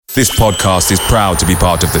This podcast is proud to be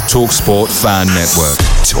part of the TalkSport Fan Network.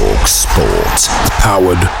 TalkSport.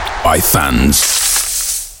 Powered by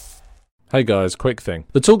fans. Hey guys, quick thing.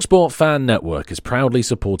 The TalkSport Fan Network is proudly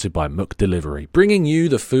supported by McDelivery, bringing you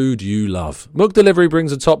the food you love. McDelivery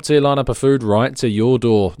brings a top-tier lineup of food right to your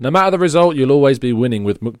door. No matter the result, you'll always be winning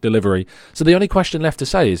with McDelivery. So the only question left to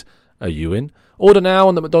say is, are you in? Order now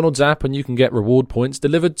on the McDonald's app and you can get reward points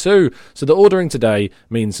delivered too. So the ordering today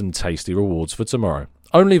means some tasty rewards for tomorrow.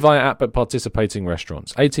 Only via app at participating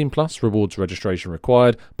restaurants. 18 plus, rewards registration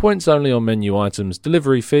required. Points only on menu items.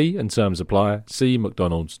 Delivery fee and terms apply. See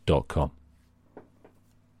mcdonalds.com.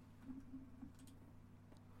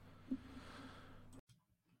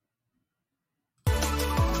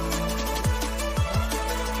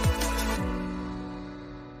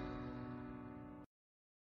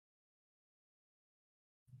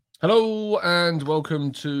 Hello and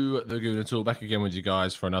welcome to the Gooner Talk. Back again with you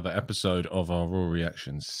guys for another episode of our Raw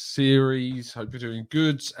Reactions series. Hope you're doing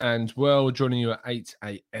good and well. Joining you at 8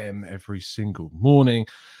 a.m. every single morning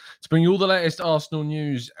to bring you all the latest Arsenal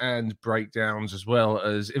news and breakdowns, as well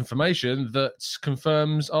as information that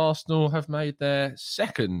confirms Arsenal have made their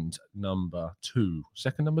second number two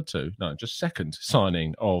signing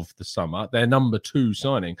of the summer. Their number two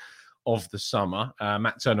signing of the summer.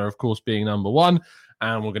 Matt Turner, of course, being number one.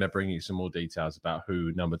 And we're going to bring you some more details about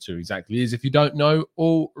who number two exactly is if you don't know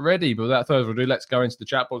already. But without further ado, let's go into the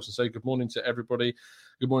chat box and say good morning to everybody.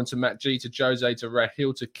 Good morning to Matt G, to Jose, to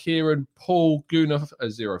Rahil, to Kieran, Paul, Gunnar,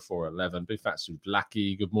 0411, Bifatsu,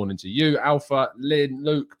 Blackie. Good morning to you, Alpha, Lynn,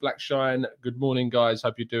 Luke, Blackshine. Good morning, guys.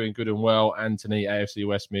 Hope you're doing good and well. Anthony, AFC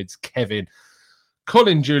West Mids, Kevin,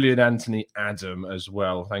 Colin, Julian, Anthony, Adam as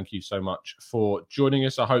well. Thank you so much for joining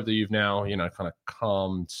us. I hope that you've now, kind of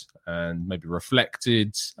calmed and maybe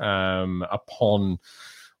reflected upon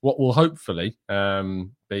what will hopefully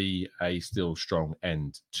be a still strong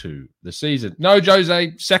end to the season. No,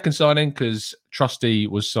 Jose, second signing because Trusty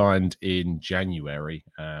was signed in January.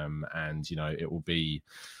 And, it will be,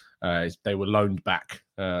 they were loaned back,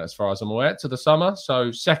 as far as I'm aware, to the summer.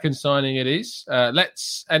 So second signing it is.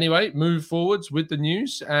 Let's, anyway, move forwards with the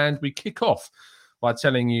news. And we kick off by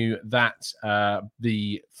telling you that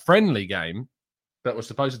the friendly game that was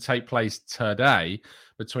supposed to take place today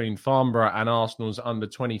between Farnborough and Arsenal's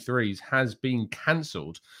under-23s has been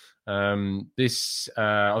cancelled. This,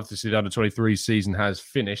 obviously, the under-23 season has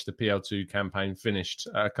finished. The PL2 campaign finished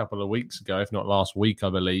a couple of weeks ago, if not last week,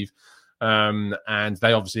 I believe. And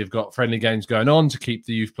they obviously have got friendly games going on to keep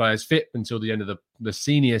the youth players fit until the end of the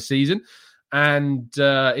senior season. And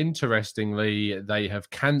interestingly, they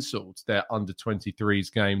have cancelled their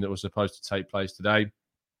under-23s game that was supposed to take place today.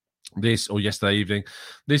 Yesterday evening.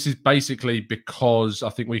 This is basically because I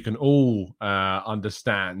think we can all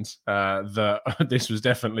understand that this was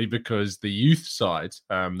definitely because the youth side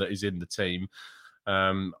that is in the team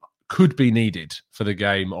could be needed for the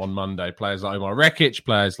game on Monday. Players like Omar Rekic,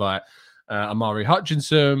 players like Amari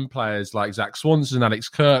Hutchinson, players like Zach Swanson, Alex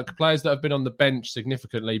Kirk, players that have been on the bench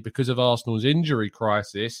significantly because of Arsenal's injury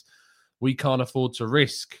crisis. We can't afford to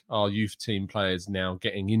risk our youth team players now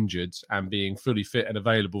getting injured and being fully fit and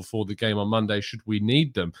available for the game on Monday should we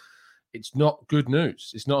need them. It's not good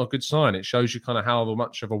news. It's not a good sign. It shows you kind of how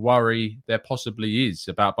much of a worry there possibly is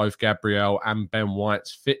about both Gabriel and Ben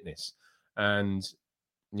White's fitness. And,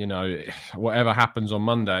 whatever happens on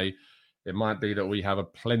Monday, it might be that we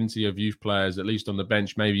have plenty of youth players, at least on the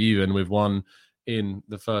bench, maybe even with one in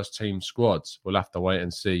the first team squads. We'll have to wait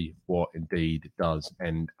and see what indeed does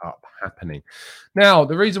end up happening. Now,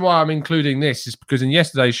 the reason why I'm including this is because in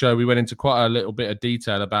yesterday's show, we went into quite a little bit of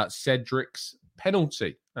detail about Cedric's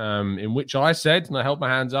penalty, in which I said, and I held my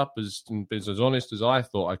hands up as honest as I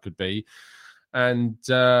thought I could be, and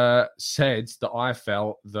said that I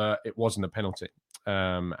felt that it wasn't a penalty,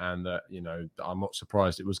 and that, I'm not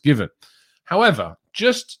surprised it was given. However,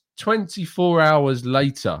 just 24 hours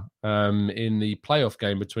later, in the playoff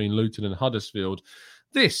game between Luton and Huddersfield,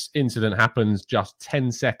 this incident happens just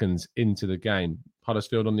 10 seconds into the game.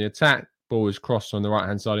 Huddersfield on the attack, ball is crossed on the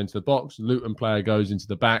right-hand side into the box. Luton player goes into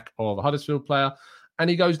the back of a Huddersfield player, and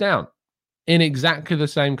he goes down in exactly the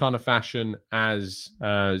same kind of fashion as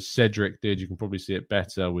Cedric did. You can probably see it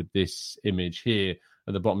better with this image here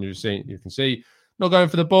at the bottom of your screen. You can see, not going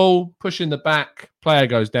for the ball, pushing the back, player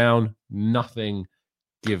goes down, nothing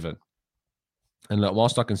given. And look,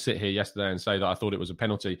 whilst I can sit here yesterday and say that I thought it was a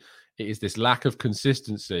penalty, it is this lack of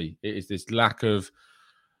consistency. It is this lack of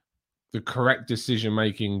the correct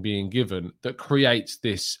decision-making being given that creates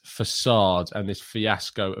this facade and this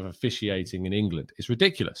fiasco of officiating in England. It's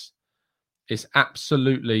ridiculous. It's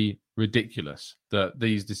absolutely ridiculous that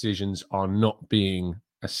these decisions are not being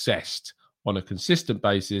assessed on a consistent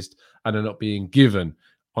basis and are not being given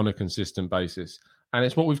on a consistent basis. And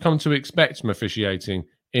it's what we've come to expect from officiating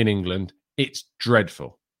in England. It's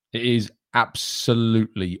dreadful. It is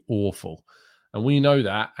absolutely awful. And we know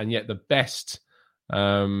that. And yet the best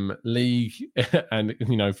league and,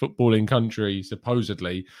 footballing country,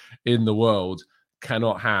 supposedly, in the world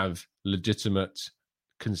cannot have legitimate,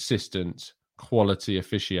 consistent, quality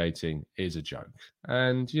officiating is a joke.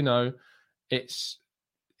 And, it's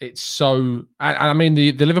so... I mean,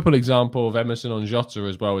 the Liverpool example of Emerson on Jota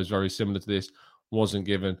as well is very similar to this. Wasn't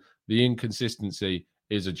given. The inconsistency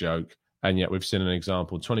is a joke. And yet we've seen an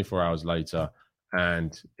example 24 hours later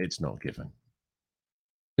and it's not given.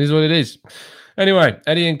 It is what it is. Anyway,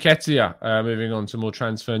 Eddie Nketiah, moving on to more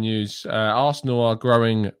transfer news. Arsenal are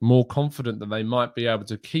growing more confident that they might be able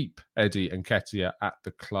to keep Eddie Nketiah at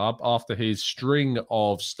the club. After his string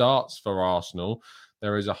of starts for Arsenal,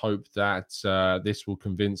 there is a hope that this will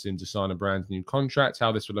convince him to sign a brand new contract.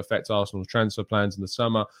 How this will affect Arsenal's transfer plans in the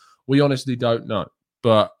summer, we honestly don't know.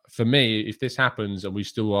 But for me, if this happens and we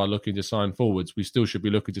still are looking to sign forwards, we still should be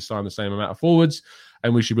looking to sign the same amount of forwards,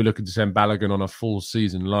 and we should be looking to send Balogun on a full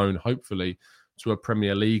season loan, hopefully, to a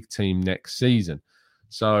Premier League team next season.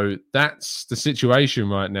 So that's the situation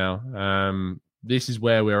right now. This is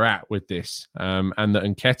where we're at with this. And that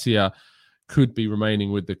Nketiah could be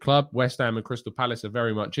remaining with the club. West Ham and Crystal Palace are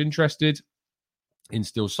very much interested in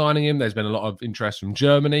still signing him. There's been a lot of interest from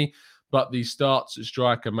Germany. But the starts at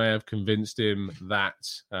striker may have convinced him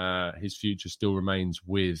that his future still remains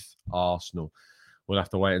with Arsenal. We'll have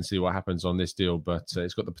to wait and see what happens on this deal, but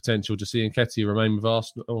it's got the potential to see Nketiah remain with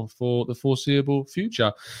Arsenal for the foreseeable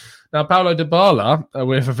future. Now, Paulo Dybala,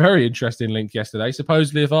 with a very interesting link yesterday.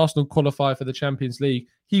 Supposedly, if Arsenal qualify for the Champions League,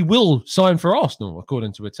 he will sign for Arsenal,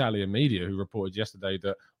 according to Italian media, who reported yesterday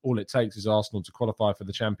that all it takes is Arsenal to qualify for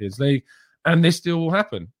the Champions League. And this deal will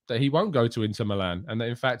happen, that he won't go to Inter Milan and that,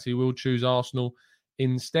 in fact, he will choose Arsenal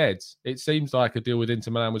instead. It seems like a deal with Inter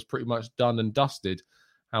Milan was pretty much done and dusted.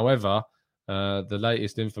 However, the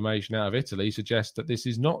latest information out of Italy suggests that this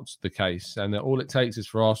is not the case and that all it takes is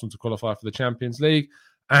for Arsenal to qualify for the Champions League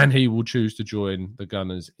and he will choose to join the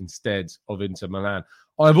Gunners instead of Inter Milan.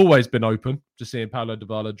 I've always been open to seeing Paulo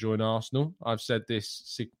Dybala join Arsenal. I've said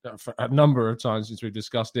this for a number of times since we've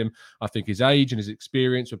discussed him. I think his age and his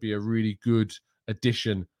experience would be a really good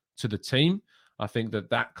addition to the team. I think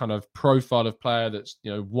that kind of profile of player that's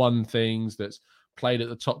won things, that's played at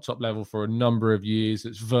the top level for a number of years,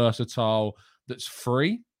 that's versatile, that's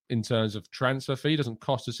free in terms of transfer fee, doesn't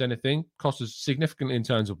cost us anything, costs us significantly in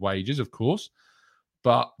terms of wages, of course.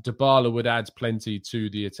 But Dybala would add plenty to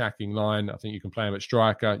the attacking line. I think you can play him at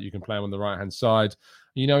striker. You can play him on the right-hand side.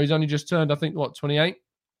 He's only just turned, 28?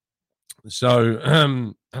 So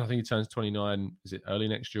I think he turns 29, is it early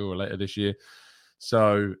next year or later this year?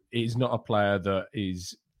 So he's not a player that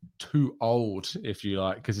is too old, if you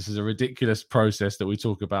like, because this is a ridiculous process that we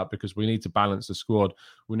talk about because we need to balance the squad.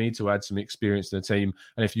 We need to add some experience to the team.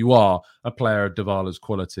 And if you are a player of Dybala's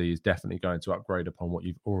quality, is definitely going to upgrade upon what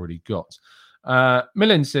you've already got.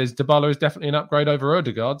 Millen says Dybala is definitely an upgrade over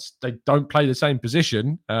Ødegaard's. They don't play the same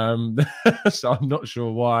position, so I'm not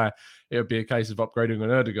sure why it would be a case of upgrading on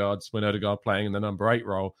Ødegaard's when Ødegaard playing in the number 8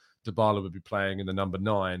 role. Dybala would be playing in the number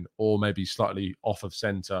 9 or maybe slightly off of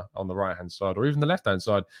centre on the right-hand side or even the left-hand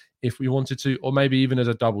side if we wanted to, or maybe even as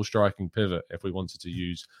a double striking pivot if we wanted to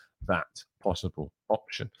use that possible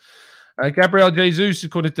option. Gabriel Jesus,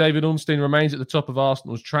 according to David Ornstein, remains at the top of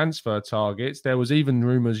Arsenal's transfer targets. There was even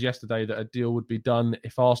rumours yesterday that a deal would be done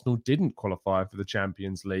if Arsenal didn't qualify for the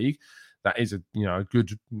Champions League. That is a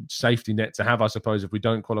good safety net to have, I suppose, if we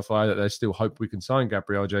don't qualify, that there's still hope we can sign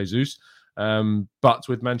Gabriel Jesus. But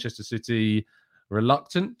with Manchester City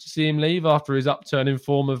reluctant to see him leave after his upturn in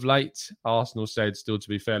form of late, Arsenal said still to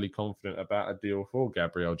be fairly confident about a deal for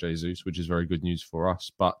Gabriel Jesus, which is very good news for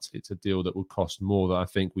us. But it's a deal that will cost more than I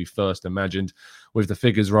think we first imagined, with the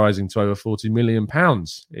figures rising to over £40 million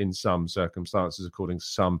in some circumstances, according to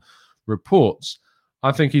some reports.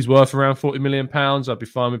 I think he's worth around £40 million. I'd be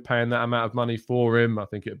fine with paying that amount of money for him. I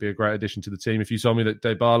think it would be a great addition to the team. If you told me that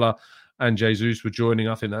Dybala and Jesus were joining,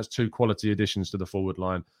 I think that's 2 quality additions to the forward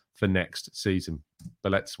line for next season.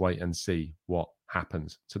 But let's wait and see what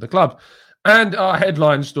happens to the club. And our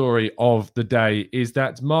headline story of the day is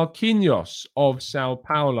that Marquinhos of Sao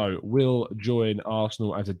Paulo will join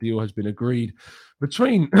Arsenal as a deal has been agreed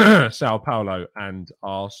between Sao Paulo and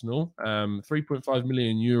Arsenal. 3.5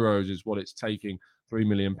 million euros is what it's taking, £3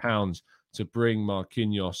 million to bring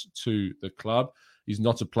Marquinhos to the club. He's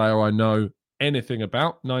not a player I know anything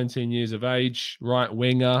about. 19 years of age, right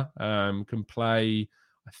winger, can play,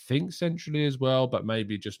 I think, centrally as well, but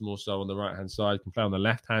maybe just more so on the right-hand side. Can play on the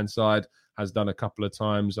left-hand side, has done a couple of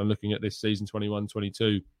times. I'm looking at this season,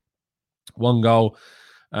 21-22. 1 goal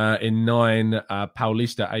in 9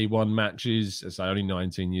 Paulista A1 matches, as only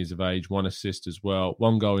 19 years of age, 1 assist as well.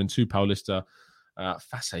 1 goal in 2 Paulista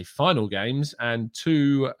Fase final games and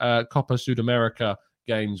 2 Copa Sudamerica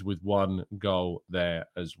games with 1 goal there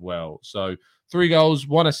as well. So 3 goals,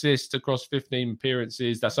 1 assist across 15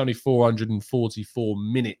 appearances. That's only 444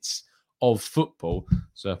 minutes of football.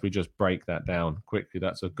 So if we just break that down quickly,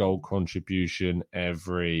 that's a goal contribution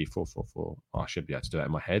every 444. Oh, I should be able to do that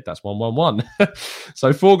in my head. That's 111.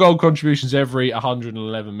 So 4 goal contributions every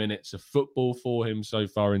 111 minutes of football for him so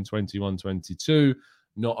far in 21-22.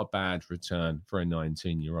 Not a bad return for a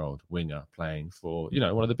 19-year-old winger playing for,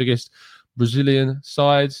 one of the biggest Brazilian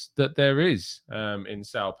sides that there is in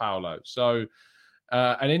Sao Paulo. So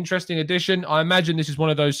an interesting addition. I imagine this is one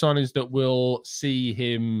of those signings that will see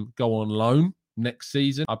him go on loan next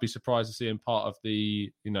season. I'd be surprised to see him part of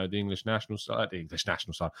the English national side,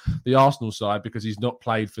 the Arsenal side, because he's not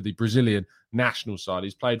played for the Brazilian national side.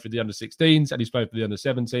 He's played for the under-16s and he's played for the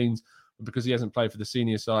under-17s. But because he hasn't played for the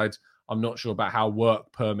senior sides, I'm not sure about how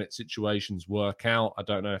work permit situations work out. I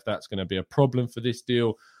don't know if that's going to be a problem for this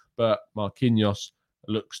deal, but Marquinhos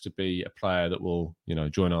looks to be a player that will,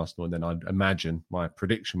 join Arsenal. And then I'd imagine my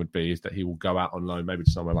prediction would be is that he will go out on loan, maybe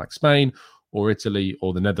to somewhere like Spain or Italy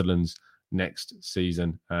or the Netherlands next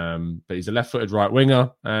season. But he's a left-footed right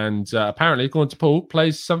winger. And apparently, according to Paul,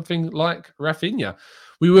 plays something like Rafinha.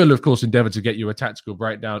 We will, of course, endeavour to get you a tactical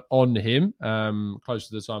breakdown on him close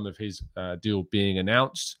to the time of his deal being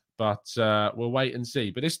announced. But we'll wait and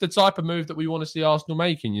see. But it's the type of move that we want to see Arsenal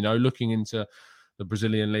making, looking into the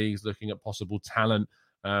Brazilian leagues, looking at possible talent.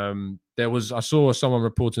 I saw someone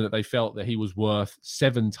reporting that they felt that he was worth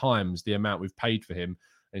 7 times the amount we've paid for him.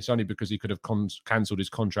 And it's only because he could have cancelled his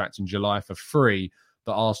contract in July for free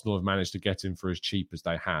that Arsenal have managed to get him for as cheap as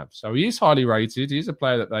they have. So he is highly rated. He is a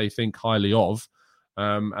player that they think highly of.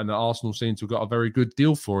 And that Arsenal seem to have got a very good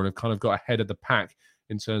deal for and have kind of got ahead of the pack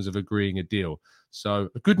in terms of agreeing a deal. So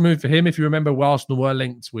a good move for him. If you remember, Arsenal were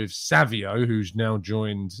linked with Savinho, who's now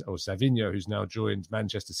joined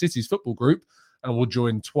Manchester City's football group and will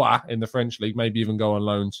join Troyes in the French league, maybe even go on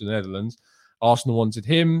loan to the Netherlands. Arsenal wanted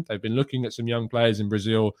him. They've been looking at some young players in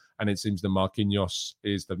Brazil, and it seems that Marquinhos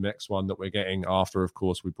is the next one that we're getting after, of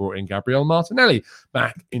course, we brought in Gabriel Martinelli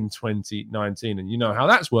back in 2019. And you know how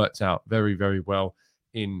that's worked out very, very well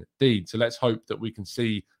indeed. So let's hope that we can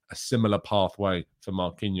see a similar pathway for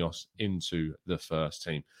Marquinhos into the first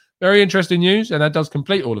team. Very interesting news, and that does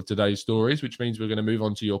complete all of today's stories, which means we're going to move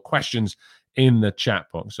on to your questions in the chat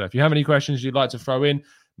box. So if you have any questions you'd like to throw in,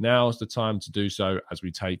 now's the time to do so as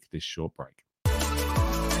we take this short break.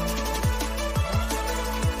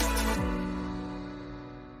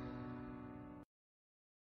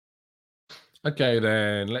 Okay,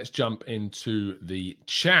 then let's jump into the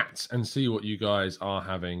chat and see what you guys are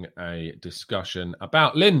having a discussion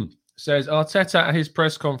about. Lynn says, Arteta at his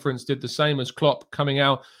press conference did the same as Klopp, coming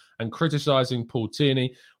out and criticising Paul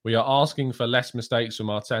Tierney. We are asking for less mistakes from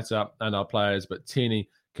Arteta and our players, but Tierney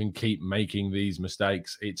can keep making these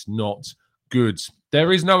mistakes. It's not good.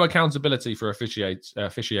 There is no accountability for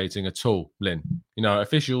officiating at all, Lynn.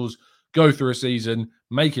 Officials go through a season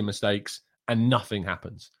making mistakes and nothing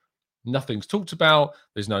happens. Nothing's talked about.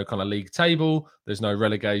 There's no kind of league table. There's no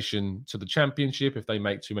relegation to the championship. If they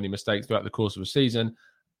make too many mistakes throughout the course of a season,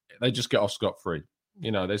 they just get off scot-free.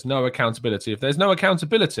 There's no accountability. If there's no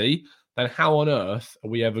accountability, then how on earth are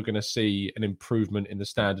we ever going to see an improvement in the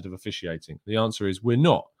standard of officiating? The answer is we're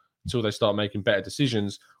not. Until they start making better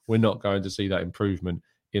decisions, we're not going to see that improvement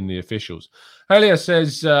in the officials. Helia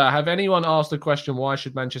says, have anyone asked the question, why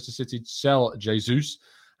should Manchester City sell Jesus?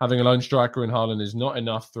 Having a lone striker in Haaland is not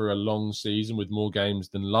enough through a long season with more games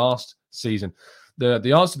than last season.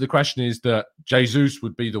 The answer to the question is that Jesus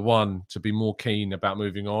would be the one to be more keen about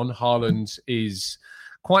moving on. Haaland is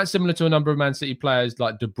quite similar to a number of Man City players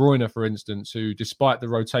like De Bruyne, for instance, who, despite the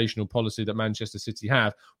rotational policy that Manchester City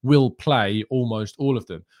have, will play almost all of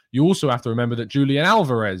them. You also have to remember that Julian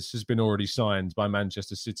Alvarez has been already signed by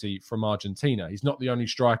Manchester City from Argentina. He's not the only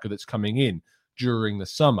striker that's coming in during the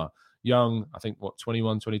summer. Young, I think,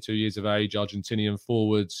 21, 22 years of age, Argentinian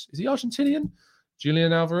forwards. Is he Argentinian?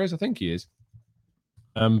 Julian Alvarez? I think he is.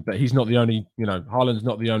 But he's not the only, Haaland's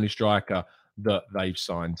not the only striker that they've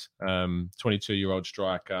signed. 22-year-old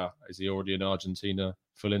striker. Is he already in Argentina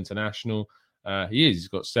full international? He is. He's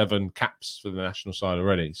got 7 caps for the national side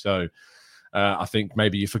already. So I think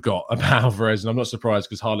maybe you forgot about Alvarez, and I'm not surprised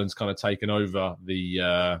because Haaland's kind of taken over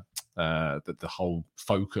the the whole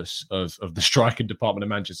focus of the striking department of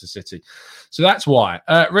Manchester City. So that's why.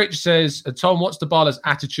 Rich says, Tom, what's Dybala's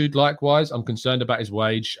attitude likewise? I'm concerned about his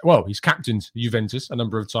wage. Well, he's captained Juventus a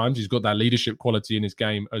number of times. He's got that leadership quality in his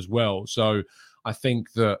game as well. So I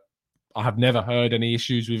think that I have never heard any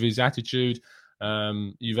issues with his attitude.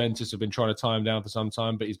 Juventus have been trying to tie him down for some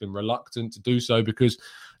time, but he's been reluctant to do so because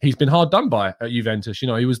he's been hard done by at Juventus. You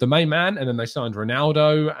know, he was the main man, and then they signed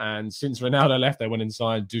Ronaldo, and since Ronaldo left, they went and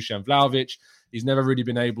signed Dusan Vlahovic. He's never really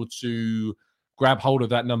been able to grab hold of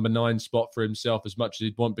that number 9 spot for himself as much as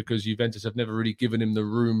he'd want because Juventus have never really given him the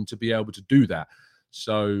room to be able to do that.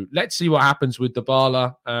 So let's see what happens with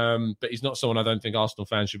Dybala. But he's not someone I don't think Arsenal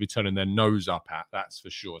fans should be turning their nose up at, that's for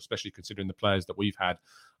sure, especially considering the players that we've had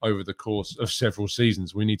over the course of several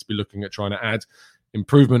seasons. We need to be looking at trying to add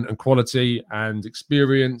improvement and quality and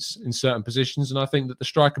experience in certain positions. And I think that the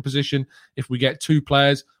striker position, if we get 2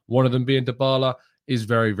 players, one of them being Dybala, is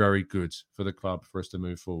very, very good for the club for us to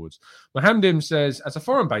move forwards. Mohamdim says, as a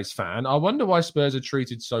foreign-based fan, I wonder why Spurs are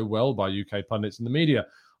treated so well by UK pundits and the media.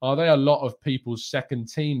 Are they a lot of people's second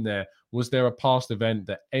team there? Was there a past event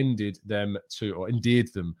that endeared them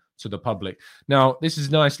to the public? Now, this is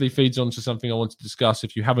nicely feeds on to something I want to discuss.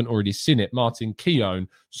 If you haven't already seen it, Martin Keown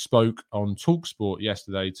spoke on TalkSport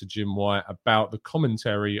yesterday to Jim White about the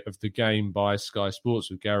commentary of the game by Sky Sports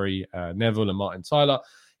with Gary Neville and Martin Tyler.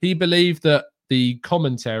 He believed that the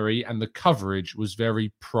commentary and the coverage was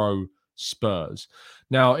very pro-Spurs.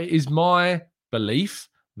 Now, it is my belief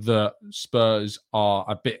that Spurs are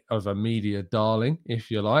a bit of a media darling, if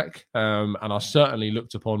you like, and are certainly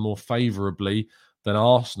looked upon more favourably than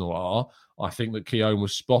Arsenal are. I think that Keown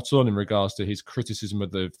was spot on in regards to his criticism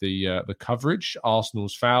of the coverage.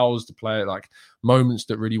 Arsenal's fouls, the player like moments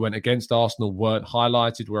that really went against Arsenal weren't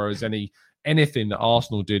highlighted, whereas anything that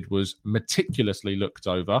Arsenal did was meticulously looked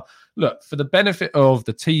over. Look, for the benefit of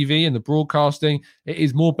the TV and the broadcasting, it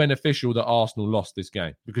is more beneficial that Arsenal lost this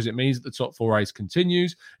game because it means that the top 4 race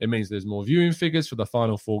continues. It means there's more viewing figures for the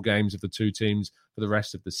final 4 games of the 2 teams for the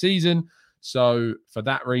rest of the season. So for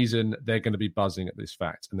that reason, they're going to be buzzing at this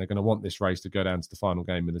fact, and they're going to want this race to go down to the final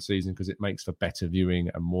game of the season because it makes for better viewing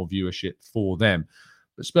and more viewership for them.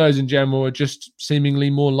 But Spurs in general are just seemingly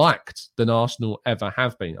more liked than Arsenal ever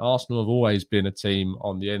have been. Arsenal have always been a team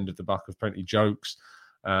on the end of the buck of plenty jokes.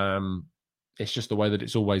 It's just the way that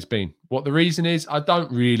it's always been. What the reason is, I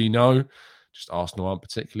don't really know. Just Arsenal aren't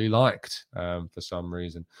particularly liked for some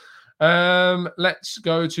reason. Let's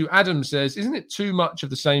go to Adam says, isn't it too much of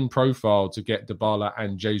the same profile to get Dybala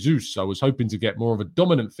and Jesus? I was hoping to get more of a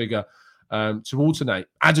dominant figure to alternate.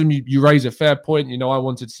 Adam, you raise a fair point. You know, I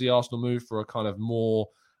wanted to see Arsenal move for a kind of more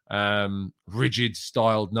rigid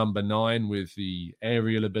styled number 9 with the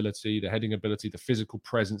aerial ability, the heading ability, the physical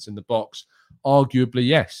presence in the box. Arguably,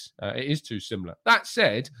 yes, it is too similar. That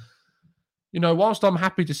said, you know, whilst I'm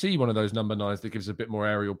happy to see one of those number 9s that gives a bit more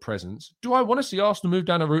aerial presence, do I want to see Arsenal move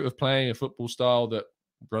down a route of playing a football style that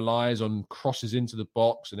relies on crosses into the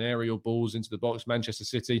box and aerial balls into the box? Manchester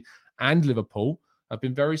City and Liverpool have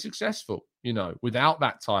been very successful. You know, without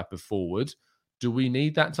that type of forward, do we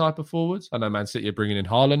need that type of forwards? I know Man City are bringing in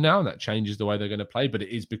Haaland now, and that changes the way they're going to play, but it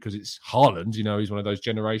is because it's Haaland. You know, he's one of those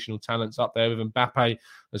generational talents up there with Mbappe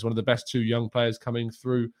as one of the best 2 young players coming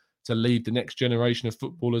through to lead the next generation of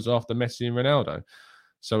footballers after Messi and Ronaldo.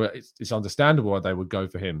 So it's understandable why they would go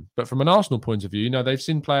for him. But from an Arsenal point of view, you know, they've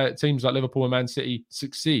seen teams like Liverpool and Man City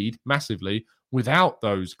succeed massively without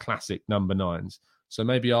those classic number 9s. So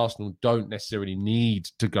maybe Arsenal don't necessarily need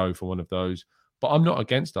to go for one of those. But I'm not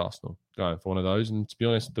against Arsenal going for one of those. And to be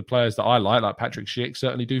honest, the players that I like Patrick Schick,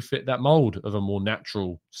 certainly do fit that mould of a more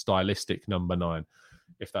natural, stylistic number 9,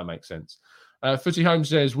 if that makes sense. Footy Home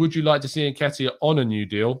says, would you like to see Nketiah on a new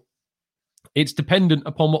deal? It's dependent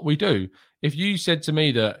upon what we do. If you said to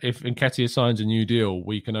me that if Nketiah signs a new deal,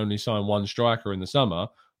 we can only sign 1 striker in the summer,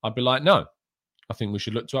 I'd be like, no, I think we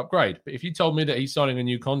should look to upgrade. But if you told me that he's signing a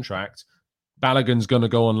new contract, Balogun's going to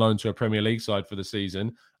go on loan to a Premier League side for the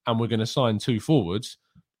season, and we're going to sign 2 forwards,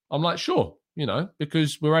 I'm like, sure, you know,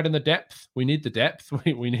 because we're adding the depth. We need the depth.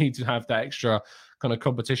 We need to have that extra kind of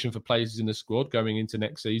competition for places in the squad going into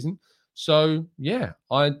next season. So, yeah,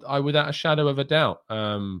 I without a shadow of a doubt,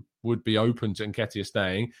 would be open to Nketiah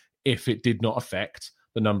staying if it did not affect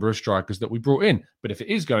the number of strikers that we brought in. But if it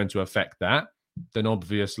is going to affect that, then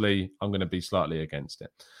obviously I'm going to be slightly against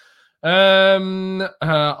it.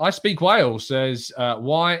 I Speak Wales says,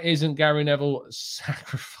 why isn't Gary Neville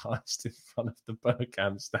sacrificed in front of the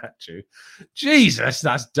Bergkamp statue? Jesus,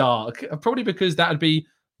 that's dark. Probably because that would be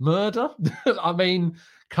murder. I mean,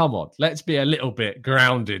 come on, let's be a little bit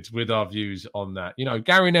grounded with our views on that. You know,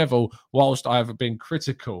 Gary Neville, whilst I have been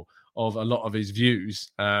critical of a lot of his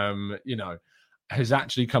views, has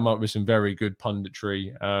actually come up with some very good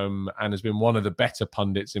punditry, and has been one of the better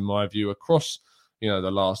pundits, in my view, across, the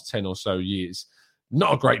last 10 or so years.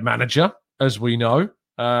 Not a great manager, as we know,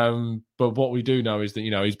 but what we do know is that,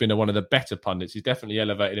 he's been one of the better pundits. He's definitely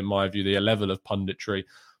elevated, in my view, the level of punditry,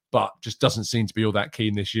 but just doesn't seem to be all that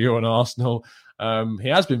keen this year on Arsenal. He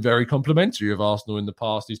has been very complimentary of Arsenal in the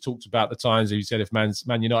past. He's talked about the times he said if Man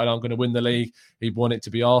United aren't going to win the league, he'd want it to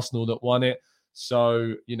be Arsenal that won it.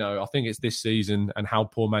 So, I think it's this season and how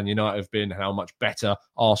poor Man United have been, how much better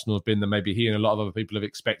Arsenal have been than maybe he and a lot of other people have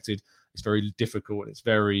expected. It's very difficult. It's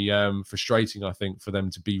very frustrating, I think, for them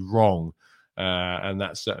to be wrong. And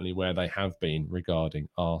that's certainly where they have been regarding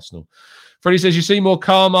Arsenal. Freddie says, you seem more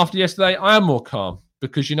calm after yesterday. I am more calm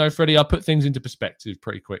because, Freddie, I put things into perspective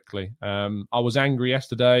pretty quickly. I was angry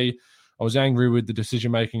yesterday. I was angry with the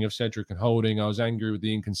decision-making of Cedric and Holding. I was angry with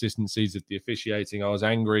the inconsistencies of the officiating. I was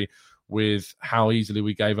angry with how easily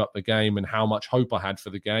we gave up the game and how much hope I had for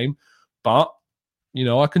the game. But, I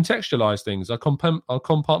contextualize things. I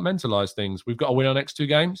compartmentalize things. We've got to win our next two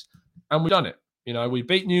games, and we've done it. We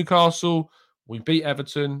beat Newcastle. We beat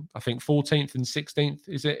Everton. I think 14th and 16th,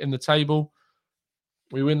 is it, in the table?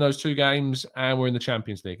 We win those two games, and we're in the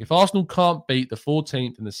Champions League. If Arsenal can't beat the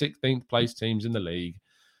 14th and the 16th place teams in the league,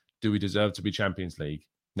 do we deserve to be Champions League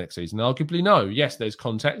next season? Arguably, no. Yes, there's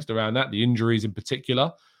context around that, the injuries in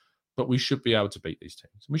particular, but we should be able to beat these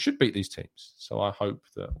teams. We should beat these teams. So I hope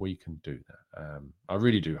that we can do that. I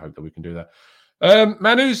really do hope that we can do that.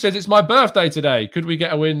 Manu says, it's my birthday today. Could we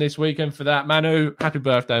get a win this weekend for that? Manu, happy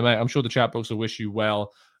birthday, mate. I'm sure the chat box will wish you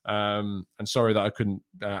well. And sorry that I couldn't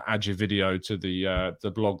add your video to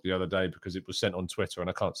the blog the other day because it was sent on Twitter and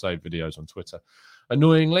I can't save videos on Twitter,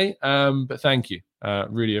 annoyingly. But thank you.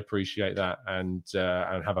 Really appreciate that, and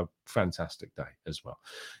have a fantastic day as well.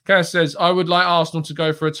 Kaz says, I would like Arsenal to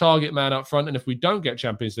go for a target man up front, and if we don't get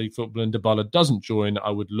Champions League football and Dybala doesn't join, I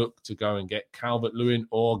would look to go and get Calvert-Lewin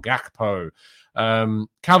or Gakpo.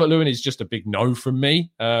 Calvert-Lewin is just a big no from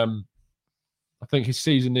me. I think his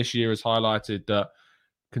season this year has highlighted that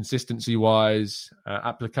consistency-wise,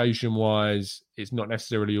 application-wise, it's not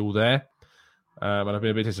necessarily all there. And I've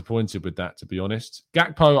been a bit disappointed with that, to be honest.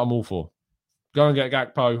 Gakpo, I'm all for. Go and get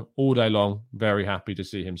Gakpo all day long. Very happy to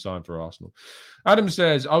see him sign for Arsenal. Adam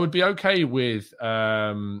says, I would be okay with,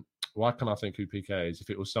 why can't I think who PK is? If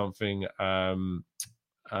it was something,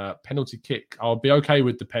 penalty kick, I would be okay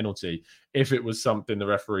with the penalty if it was something the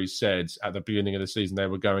referees said at the beginning of the season they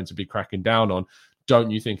were going to be cracking down on.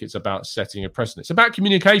 Don't you think it's about setting a precedent? It's about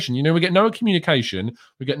communication. We get no communication.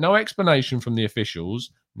 We get no explanation from the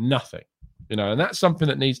officials. Nothing. And that's something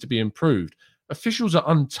that needs to be improved. Officials are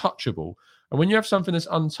untouchable. And when you have something that's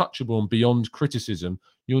untouchable and beyond criticism,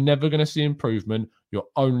 you're never going to see improvement. You're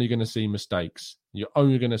only going to see mistakes. You're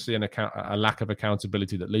only going to see a lack of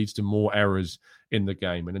accountability that leads to more errors in the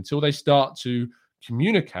game. And until they start to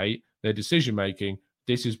communicate their decision-making,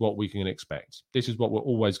 this is what we can expect. This is what we're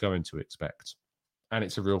always going to expect. And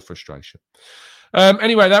it's a real frustration.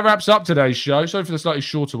 Anyway, that wraps up today's show. Sorry for the slightly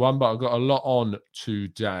shorter one, but I've got a lot on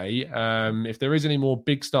today. If there is any more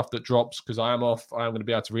big stuff that drops, because I am off, I am going to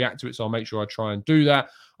be able to react to it, so I'll make sure I try and do that.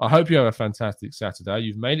 I hope you have a fantastic Saturday.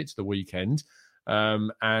 You've made it to the weekend.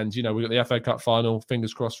 And, we've got the FA Cup final.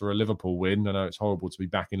 Fingers crossed for a Liverpool win. I know it's horrible to be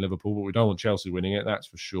back in Liverpool, but we don't want Chelsea winning it, that's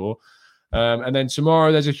for sure. And then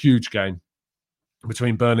tomorrow, there's a huge game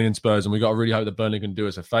between Burnley and Spurs, and we've got to really hope that Burnley can do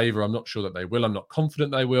us a favour. I'm not sure that they will. I'm not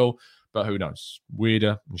confident they will, but who knows?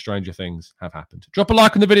 Weirder and stranger things have happened. Drop a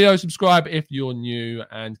like on the video, subscribe if you're new,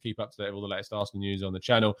 and keep up to date with all the latest Arsenal news on the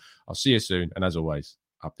channel. I'll see you soon, and as always,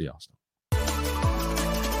 up the Arsenal.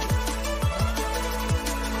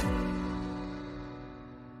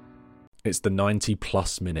 It's the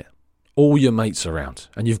 90-plus minute. All your mates around,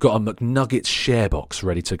 and you've got a McNuggets share box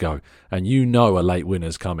ready to go, and you know a late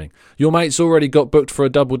winner's coming. Your mate's already got booked for a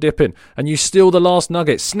double dipping, and you steal the last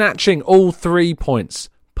nugget, snatching all 3 points.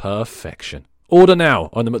 Perfection. Order now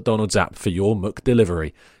on the McDonald's app for your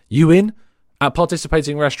McDelivery. You in? At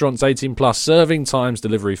participating restaurants, 18 plus, serving times,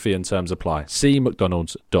 delivery fee and terms apply. See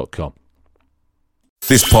mcdonalds.com.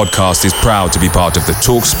 This podcast is proud to be part of the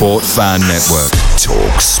TalkSport Fan Network.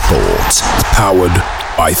 TalkSport.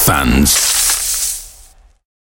 Powered by fans.